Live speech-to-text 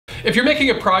If you're making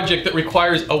a project that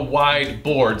requires a wide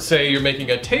board, say you're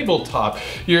making a tabletop,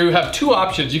 you have two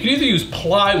options. You can either use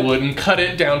plywood and cut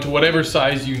it down to whatever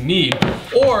size you need,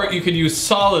 or you could use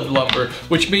solid lumber,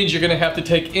 which means you're gonna have to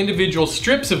take individual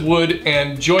strips of wood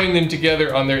and join them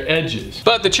together on their edges.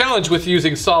 But the challenge with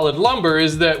using solid lumber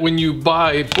is that when you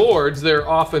buy boards, they're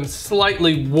often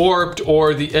slightly warped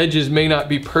or the edges may not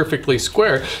be perfectly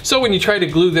square. So when you try to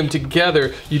glue them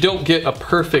together, you don't get a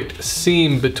perfect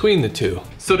seam between the two.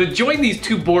 So to join these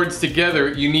two boards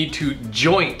together, you need to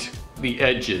joint the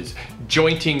edges.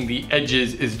 Jointing the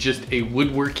edges is just a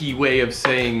woodworky way of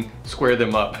saying square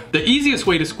them up. The easiest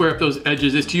way to square up those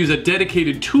edges is to use a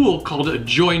dedicated tool called a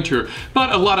jointer,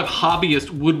 but a lot of hobbyist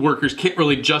woodworkers can't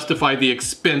really justify the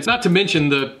expense, not to mention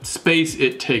the space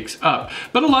it takes up.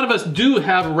 But a lot of us do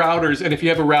have routers, and if you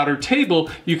have a router table,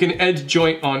 you can edge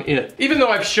joint on it. Even though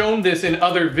I've shown this in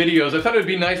other videos, I thought it would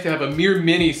be nice to have a mere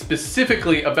mini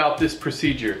specifically about this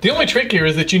procedure. The only trick here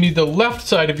is that you need the left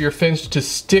side of your fence to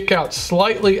stick out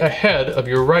slightly ahead of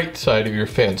your right side of your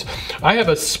fence. I have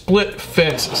a split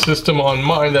fence system on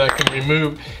mine that I can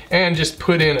remove and just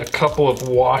put in a couple of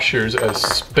washers as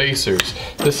spacers.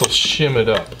 This will shim it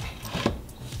up.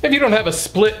 If you don't have a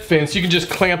split fence, you can just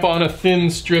clamp on a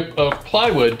thin strip of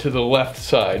plywood to the left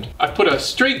side. I put a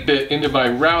straight bit into my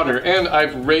router and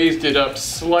I've raised it up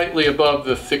slightly above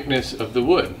the thickness of the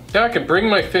wood. Now I can bring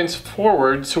my fence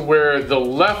forward to where the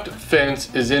left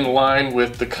fence is in line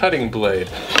with the cutting blade.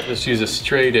 Just use a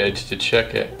straight edge to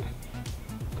check it.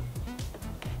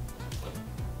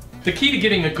 The key to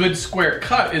getting a good square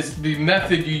cut is the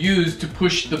method you use to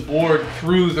push the board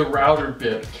through the router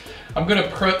bit. I'm gonna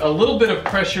put a little bit of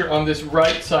pressure on this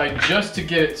right side just to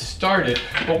get it started.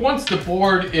 But once the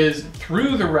board is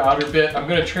through the router bit, I'm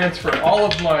gonna transfer all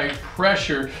of my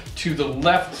pressure to the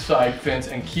left side fence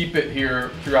and keep it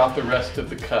here throughout the rest of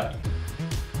the cut.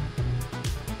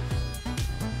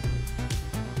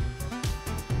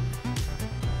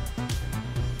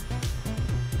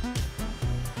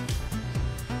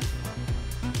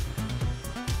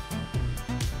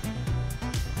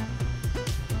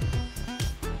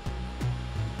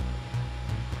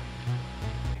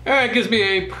 And that gives me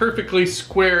a perfectly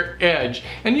square edge.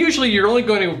 And usually you're only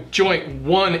going to joint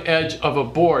one edge of a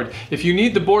board. If you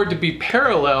need the board to be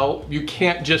parallel, you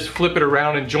can't just flip it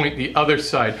around and joint the other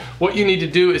side. What you need to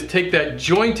do is take that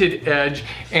jointed edge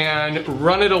and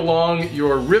run it along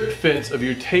your rip fence of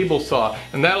your table saw,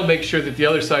 and that'll make sure that the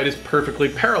other side is perfectly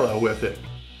parallel with it.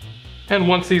 And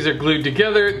once these are glued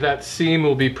together, that seam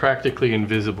will be practically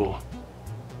invisible.